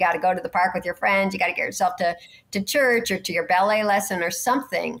tree, you got to go to the park with your friends, you got to get yourself to church or to your ballet lesson or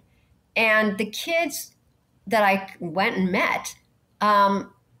something. And the kids that I went and met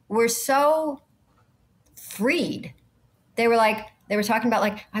were so freed. They were talking about,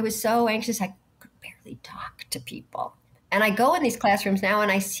 like, I was so anxious I could barely talk to people. And I go in these classrooms now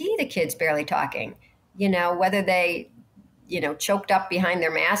and I see the kids barely talking, whether they, choked up behind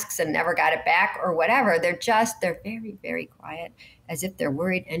their masks and never got it back or whatever. They're very, very quiet, as if they're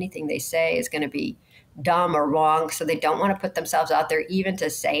worried anything they say is going to be dumb or wrong. So they don't want to put themselves out there even to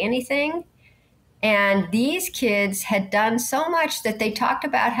say anything. And these kids had done so much that they talked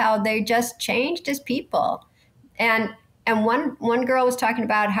about how they just changed as people. And one girl was talking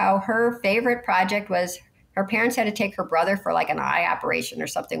about how her favorite project was her parents had to take her brother for like an eye operation or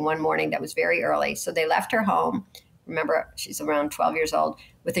something one morning that was very early. So they left her home. Remember, she's around 12 years old,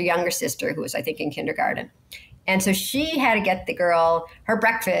 with her younger sister who was, I think, in kindergarten. And so she had to get the girl her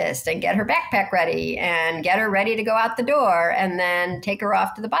breakfast and get her backpack ready and get her ready to go out the door and then take her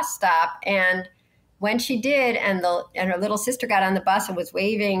off to the bus stop. And when she did, and her little sister got on the bus and was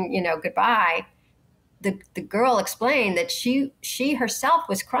waving, goodbye, the girl explained that she herself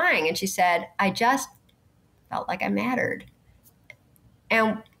was crying. And she said, I just felt like I mattered.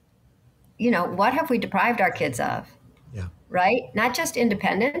 And, what have we deprived our kids of? Yeah. Right? Not just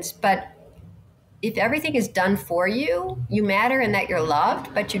independence, but if everything is done for you, you matter in that you're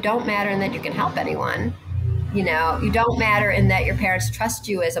loved, but you don't matter in that you can help anyone. You don't matter in that your parents trust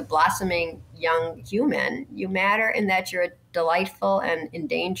you as a blossoming young human. You matter in that you're a delightful and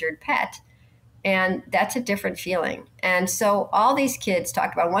endangered pet. And that's a different feeling. And so all these kids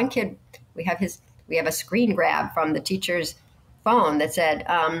talked about, one kid, we have a screen grab from the teacher's phone that said,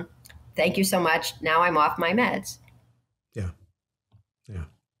 thank you so much. Now I'm off my meds. Yeah. Yeah.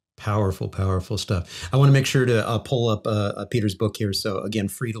 Powerful, powerful stuff. I want to make sure to pull up Peter's book here. So again,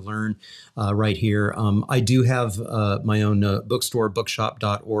 free to learn right here. I do have my own bookstore,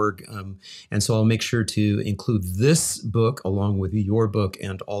 bookshop.org. And so I'll make sure to include this book along with your book.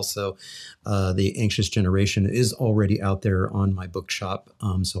 And also The Anxious Generation is already out there on my bookshop.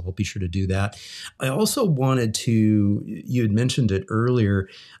 So I'll be sure to do that. I also wanted to, you had mentioned it earlier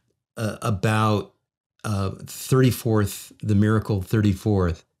about 34th, the Miracle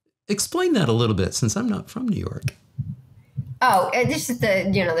 34th. Explain that a little bit, since I'm not from New York. Oh, this is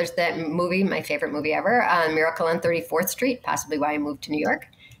there's that movie, my favorite movie ever, Miracle on 34th Street, possibly why I moved to New York.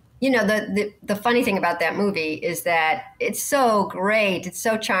 The funny thing about that movie is that it's so great. It's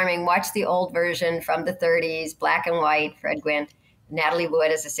so charming. Watch the old version from the 30s, black and white, Fred Gwynne, Natalie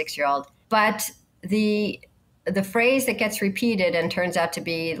Wood as a 6-year-old. But the phrase that gets repeated and turns out to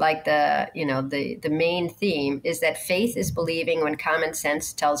be like the main theme is that faith is believing when common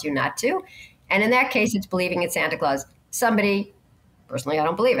sense tells you not to. And in that case, it's believing in Santa Claus. Personally, I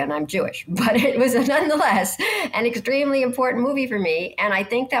don't believe it, and I'm Jewish, but it was nonetheless an extremely important movie for me. And I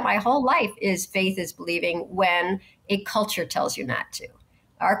think that my whole life is faith is believing when a culture tells you not to.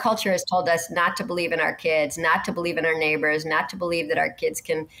 Our culture has told us not to believe in our kids, not to believe in our neighbors, not to believe that our kids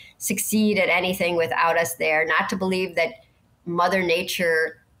can succeed at anything without us there, not to believe that Mother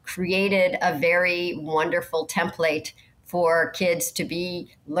Nature created a very wonderful template for kids to be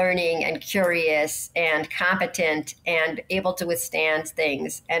learning and curious and competent and able to withstand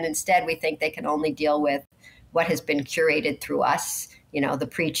things. And instead, we think they can only deal with what has been curated through us, the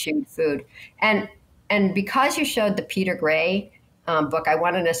pre-chewed food. And because you showed the Peter Gray book, I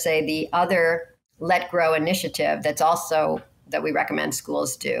wanted to say the other Let Grow initiative that we recommend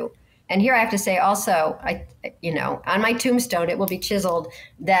schools do. And here I have to say also, on my tombstone, it will be chiseled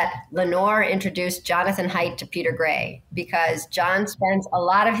that Lenore introduced Jonathan Haidt to Peter Gray, because John spends a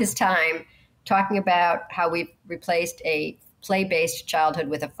lot of his time talking about how we've replaced a play-based childhood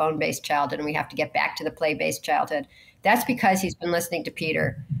with a phone-based childhood, and we have to get back to the play-based childhood. That's because he's been listening to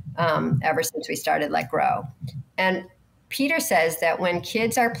Peter ever since we started Let Grow. And Peter says that when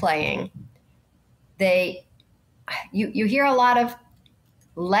kids are playing, you hear a lot of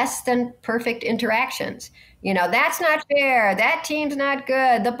less than perfect interactions. That's not fair. That team's not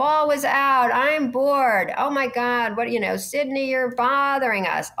good. The ball was out. I'm bored. Oh my God. Sydney, you're bothering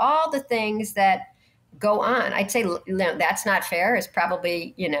us. All the things that go on. I'd say, that's not fair is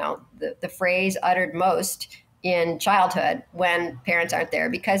probably, the phrase uttered most in childhood when parents aren't there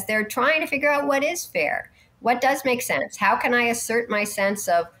because they're trying to figure out what is fair. What does make sense? How can I assert my sense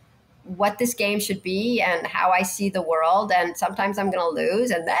of what this game should be and how I see the world? And sometimes I'm going to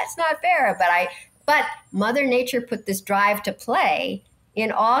lose, and that's not fair. But Mother Nature put this drive to play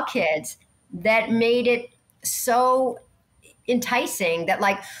in all kids that made it so enticing that,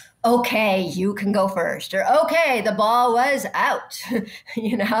 like, okay, you can go first, or okay, the ball was out,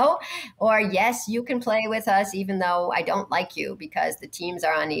 or yes, you can play with us even though I don't like you because the teams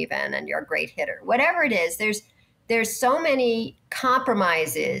are uneven and you're a great hitter. Whatever it is, there's so many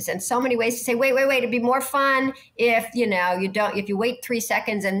compromises and so many ways to say, wait, it'd be more fun if if you wait 3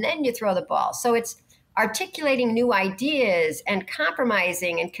 seconds and then you throw the ball. So it's articulating new ideas and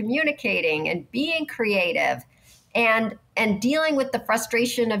compromising and communicating and being creative and dealing with the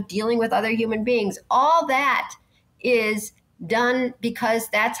frustration of dealing with other human beings. All that is done because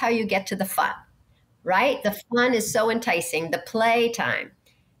that's how you get to the fun, right? The fun is so enticing, the play time.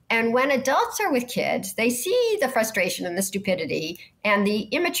 And when adults are with kids, they see the frustration and the stupidity and the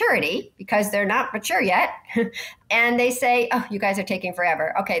immaturity because they're not mature yet. And they say, oh, you guys are taking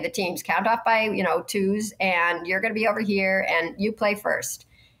forever. Okay, the teams count off by, twos, and you're going to be over here and you play first.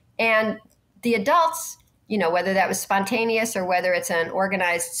 And the adults, whether that was spontaneous or whether it's an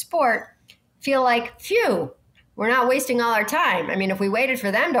organized sport, feel like, phew, we're not wasting all our time. I mean, if we waited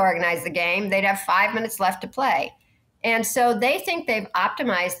for them to organize the game, they'd have 5 minutes left to play. And so they think they've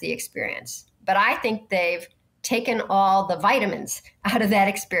optimized the experience, but I think they've taken all the vitamins out of that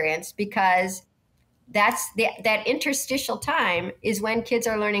experience because that interstitial time is when kids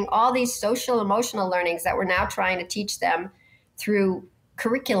are learning all these social emotional learnings that we're now trying to teach them through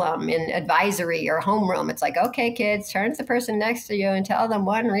curriculum in advisory or homeroom. It's like, okay, kids, turn to the person next to you and tell them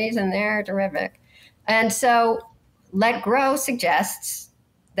one reason they're terrific. And so Let Grow suggests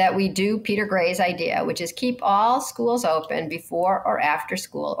that we do Peter Gray's idea, which is keep all schools open before or after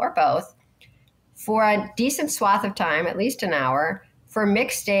school, or both, for a decent swath of time, at least an hour, for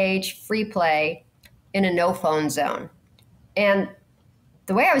mixed age free play in a no phone zone. And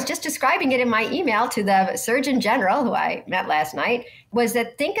the way I was just describing it in my email to the Surgeon General, who I met last night, was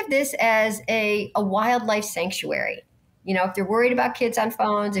that think of this as a wildlife sanctuary. If you're worried about kids on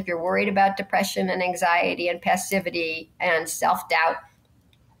phones, if you're worried about depression and anxiety and passivity and self-doubt,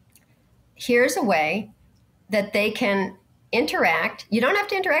 here's a way that they can interact. You don't have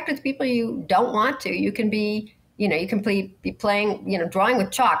to interact with people you don't want to. You can be, be playing, drawing with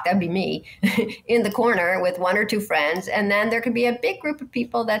chalk. That'd be me in the corner with 1 or 2 friends. And then there could be a big group of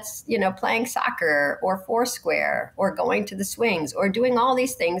people that's, playing soccer or Foursquare or going to the swings or doing all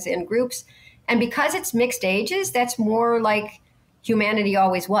these things in groups. And because it's mixed ages, that's more like humanity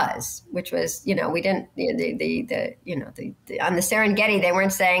always was, which was, we didn't, on the Serengeti, they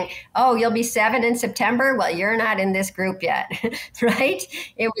weren't saying, oh, you'll be 7 in September. Well, you're not in this group yet, right?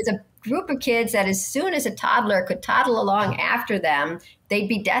 It was a group of kids that as soon as a toddler could toddle along after them, they'd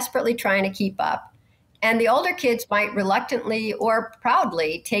be desperately trying to keep up. And the older kids might reluctantly or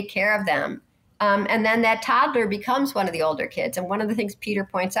proudly take care of them. And then that toddler becomes one of the older kids. And one of the things Peter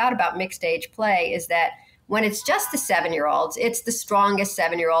points out about mixed age play is that when it's just the 7-year-olds, it's the strongest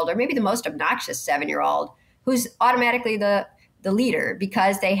 7-year-old or maybe the most obnoxious 7-year-old who's automatically the leader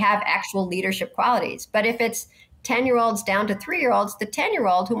because they have actual leadership qualities. But if it's 10-year-olds down to 3-year-olds, the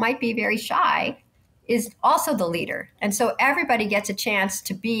 10-year-old who might be very shy is also the leader. And so everybody gets a chance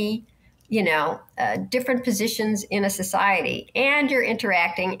to be, different positions in a society, and you're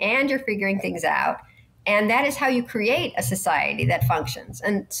interacting and you're figuring things out. And that is how you create a society that functions.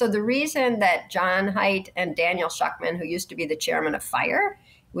 And so the reason that John Haidt and Daniel Schuckman, who used to be the chairman of FIRE,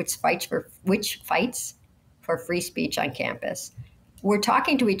 which fights for free speech on campus, were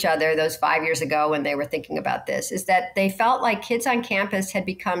talking to each other those 5 years ago when they were thinking about this, is that they felt like kids on campus had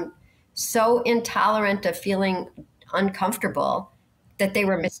become so intolerant of feeling uncomfortable that they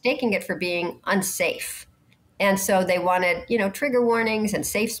were mistaking it for being unsafe. And so they wanted, trigger warnings and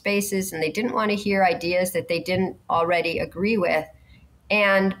safe spaces, and they didn't want to hear ideas that they didn't already agree with.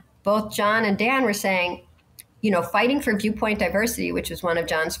 And both John and Dan were saying, fighting for viewpoint diversity, which was one of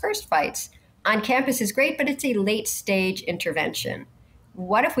John's first fights, on campus is great, but it's a late stage intervention.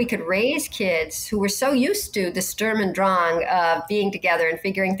 What if we could raise kids who were so used to the Sturm und Drang of being together and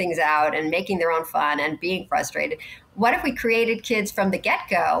figuring things out and making their own fun and being frustrated? What if we created kids from the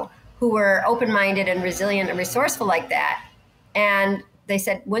get-go who were open-minded and resilient and resourceful like that? And they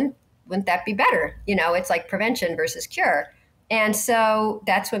said, wouldn't wouldn't that be better? It's like prevention versus cure. And so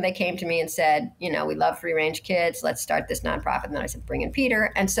that's when they came to me and said, we love free range kids. Let's start this nonprofit. And then I said, bring in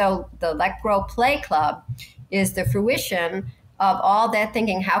Peter. And so the Let Grow Play Club is the fruition of all that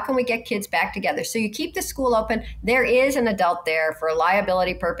thinking. How can we get kids back together? So you keep the school open. There is an adult there for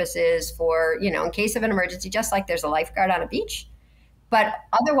liability purposes, for, in case of an emergency, just like there's a lifeguard on a beach. But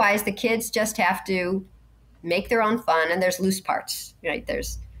otherwise, the kids just have to make their own fun, and there's loose parts, right?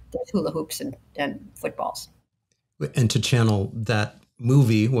 There's hula hoops and footballs. And to channel that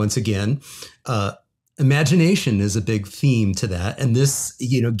movie once again, imagination is a big theme to that. And this,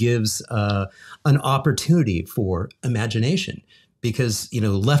 gives an opportunity for imagination because,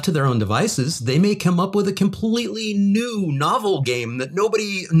 left to their own devices, they may come up with a completely new novel game that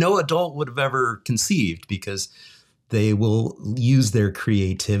no adult would have ever conceived because they will use their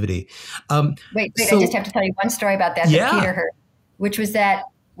creativity. Wait, I just have to tell you one story about that Peter heard, which was that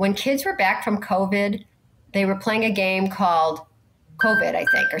when kids were back from COVID, they were playing a game called COVID, I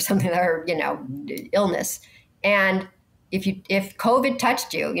think, or something, or, illness. And if COVID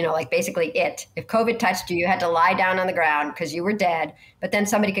touched you, like basically if COVID touched you, you had to lie down on the ground because you were dead, but then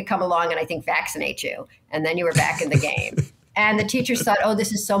somebody could come along and I think vaccinate you. And then you were back in the game. And the teachers thought, oh,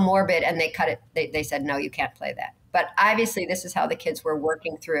 this is so morbid. And they cut it. They said, no, you can't play that. But obviously this is how the kids were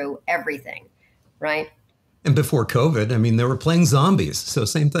working through everything, right? And before COVID, I mean, they were playing zombies. So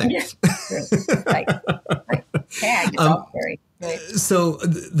same thing. Yeah, right. Tag, it's all scary. Right. So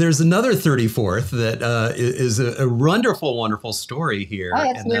there's another 34th that is a wonderful, wonderful story here. Oh,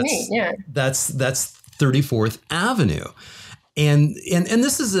 that's near me. Yeah. That's 34th Avenue. And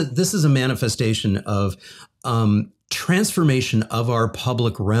this is a manifestation of transformation of our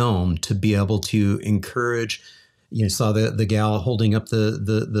public realm to be able to encourage. You saw the gal holding up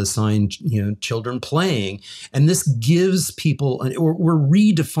the sign, children playing. And this gives people, we're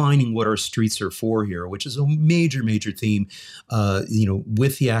redefining what our streets are for here, which is a major, major theme,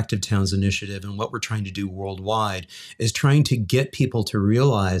 with the Active Towns Initiative and what we're trying to do worldwide is trying to get people to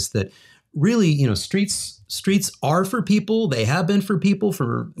realize that really, streets are for people. They have been for people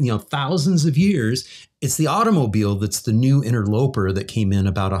for, thousands of years. It's the automobile that's the new interloper that came in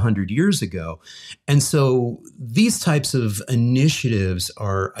about 100 years ago. And so these types of initiatives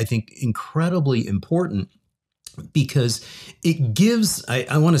are, I think, incredibly important because it gives,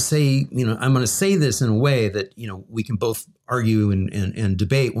 I want to say, I'm going to say this in a way that, we can both argue and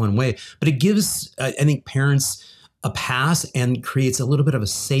debate one way, but it gives, I think, parents a pass and creates a little bit of a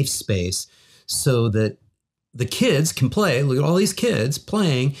safe space so that the kids can play. Look at all these kids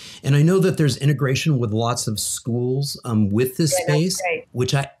playing. And I know that there's integration with lots of schools with this space,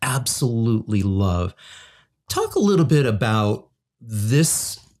 which I absolutely love. Talk a little bit about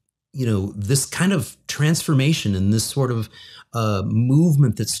this, this kind of transformation and this sort of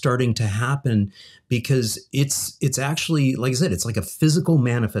movement that's starting to happen because it's actually, like I said, it's like a physical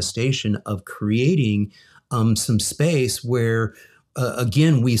manifestation of creating some space where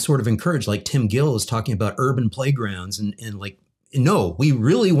again, we sort of encourage, like Tim Gill is talking about urban playgrounds and like, no, we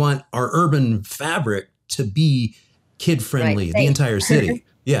really want our urban fabric to be kid friendly, the entire city.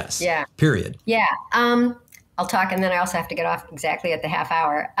 Yes. Yeah. Period. Yeah. I'll talk and then I also have to get off exactly at the half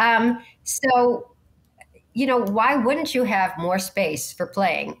hour. So, why wouldn't you have more space for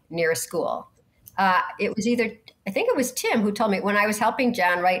playing near a school? It was I think it was Tim who told me when I was helping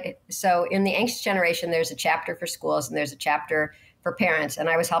John write. So in the Anxious Generation, there's a chapter for schools and there's a chapter for parents. And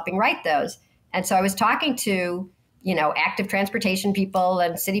I was helping write those. And so I was talking to, active transportation people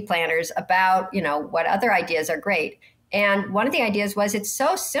and city planners about, what other ideas are great. And one of the ideas was it's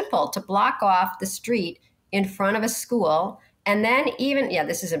so simple to block off the street in front of a school. And then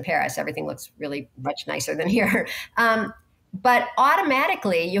this is in Paris. Everything looks really much nicer than here. But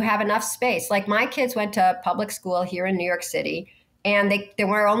automatically you have enough space. Like my kids went to public school here in New York City, and they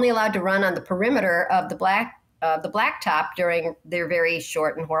were only allowed to run on the perimeter of the blacktop during their very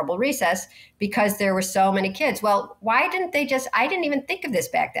short and horrible recess because there were so many kids. Well, why didn't they I didn't even think of this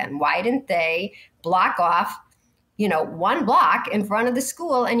back then. Why didn't they block off, one block in front of the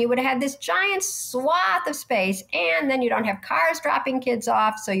school and you would have had this giant swath of space, and then you don't have cars dropping kids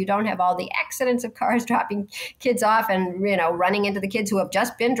off. So you don't have all the accidents of cars dropping kids off and, running into the kids who have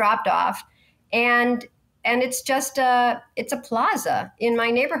just been dropped off. And it's just it's a plaza in my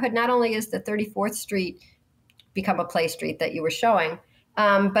neighborhood. Not only is the 34th Street become a play street that you were showing,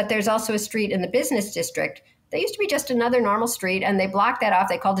 but there's also a street in the business district. They used to be just another normal street, and they blocked that off.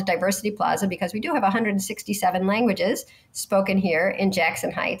 They called it Diversity Plaza because we do have 167 languages spoken here in Jackson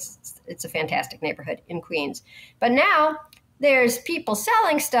Heights. It's a fantastic neighborhood in Queens. But now there's people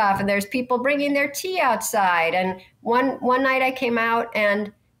selling stuff, and there's people bringing their tea outside. And one night I came out,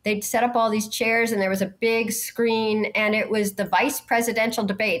 and they'd set up all these chairs and there was a big screen and it was the vice presidential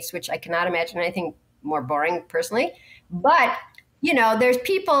debates, which I cannot imagine anything more boring personally. But, there's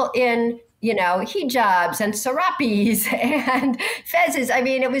people in, hijabs and sarapis and fezzes. I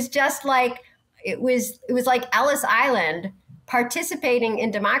mean, it was just like, it was like Ellis Island participating in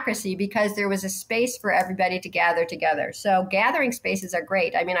democracy because there was a space for everybody to gather together. So gathering spaces are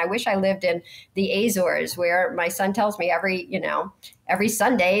great. I mean, I wish I lived in the Azores where my son tells me every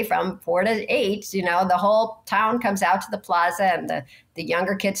Sunday from 4 to 8, the whole town comes out to the plaza and the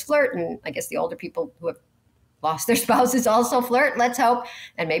younger kids flirt. And I guess the older people who have lost their spouses also flirt, let's hope.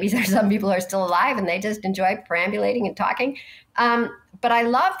 And maybe there's some people who are still alive and they just enjoy perambulating and talking. But I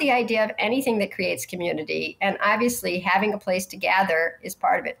love the idea of anything that creates community. And obviously having a place to gather is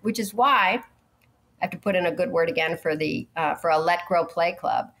part of it, which is why I have to put in a good word again for a Let Grow Play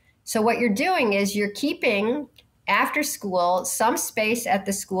Club. So what you're doing is you're keeping after school some space at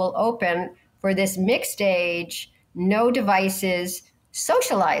the school open for this mixed age, no devices,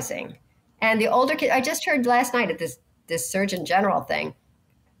 socializing. And the older kids, I just heard last night at this Surgeon General thing,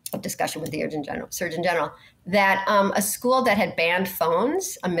 a discussion with the Surgeon General, that a school that had banned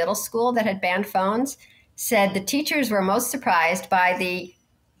phones, a middle school that had banned phones, said the teachers were most surprised by the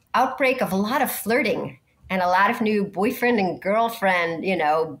outbreak of a lot of flirting and a lot of new boyfriend and girlfriend,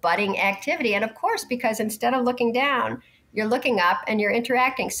 budding activity. And of course, because instead of looking down, you're looking up and you're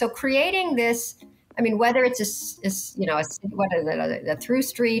interacting. So creating this, I mean, whether it's a through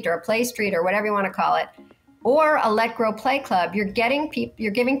street or a play street or whatever you want to call it, or a Let Grow Play Club, you're giving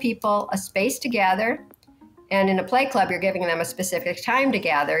people a space to gather. And in a play club, you're giving them a specific time to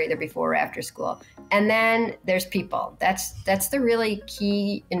gather, either before or after school. And then there's people. That's the really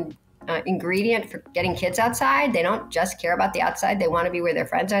key ingredient for getting kids outside. They don't just care about the outside. They want to be where their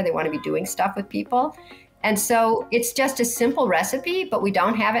friends are. They want to be doing stuff with people. And so it's just a simple recipe, but we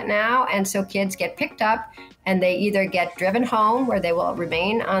don't have it now. And so kids get picked up and they either get driven home where they will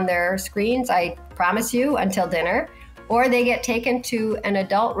remain on their screens, I promise you, until dinner, or they get taken to an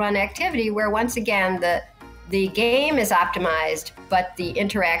adult-run activity where, once again, the game is optimized, but the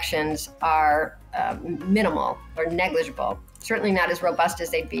interactions are minimal or negligible. Certainly not as robust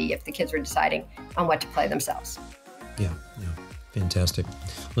as they'd be if the kids were deciding on what to play themselves. Yeah. Fantastic.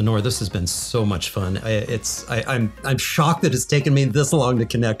 Lenore, this has been so much fun. I'm shocked that it's taken me this long to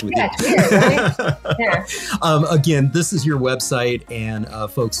connect with you. It's weird, right? Yeah. Again, this is your website. And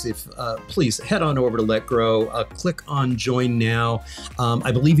folks, if please head on over to Let Grow, click on Join Now.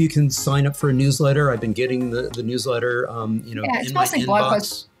 I believe you can sign up for a newsletter. I've been getting the newsletter, it's in my mostly inbox. blog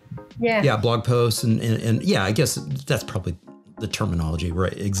posts. Yeah, blog posts. And yeah, I guess that's probably the terminology,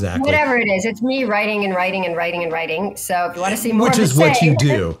 right? Exactly. Whatever it is, it's me writing and writing and writing and writing. So if you want to see more, which is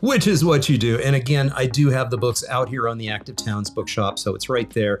what you do. And again, I do have the books out here on the Active Towns Bookshop, so it's right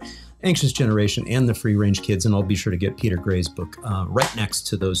there. Anxious Generation and the Free Range Kids, and I'll be sure to get Peter Gray's book right next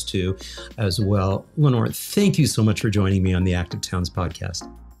to those two as well. Lenore, thank you so much for joining me on the Active Towns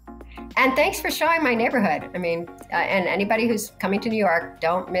podcast. And thanks for showing my neighborhood. I mean, and anybody who's coming to New York,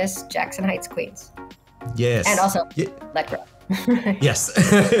 don't miss Jackson Heights, Queens. Yes. And also Let Grow. Yes,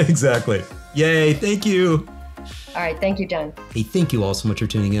 exactly. Yay. Thank you. All right. Thank you, John. Hey, thank you all so much for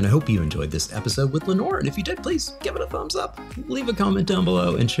tuning in. I hope you enjoyed this episode with Lenore. And if you did, please give it a thumbs up, leave a comment down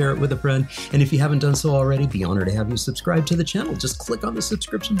below, and share it with a friend. And if you haven't done so already, be honored to have you subscribe to the channel. Just click on the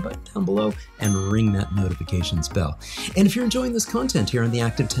subscription button down below and ring that notifications bell. And if you're enjoying this content here on the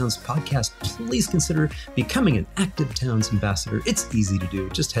Active Towns podcast, please consider becoming an Active Towns ambassador. It's easy to do.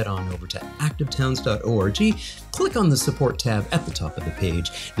 Just head on over to activetowns.org. Click on the support tab at the top of the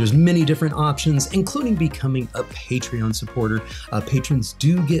page. There's many different options, including becoming a Patreon supporter. Patrons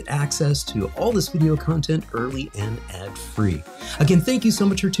do get access to all this video content early and ad-free. Again, thank you so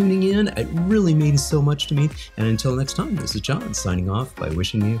much for tuning in. It really means so much to me. And until next time, this is John signing off by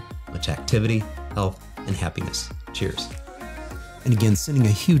wishing you much activity, health, and happiness. Cheers. And again, sending a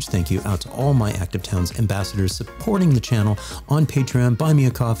huge thank you out to all my Active Towns ambassadors supporting the channel on Patreon, Buy Me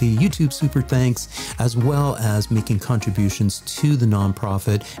a Coffee, YouTube Super Thanks, as well as making contributions to the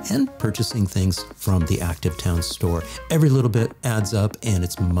nonprofit and purchasing things from the Active Towns store. Every little bit adds up and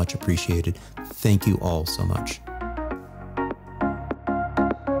it's much appreciated. Thank you all so much.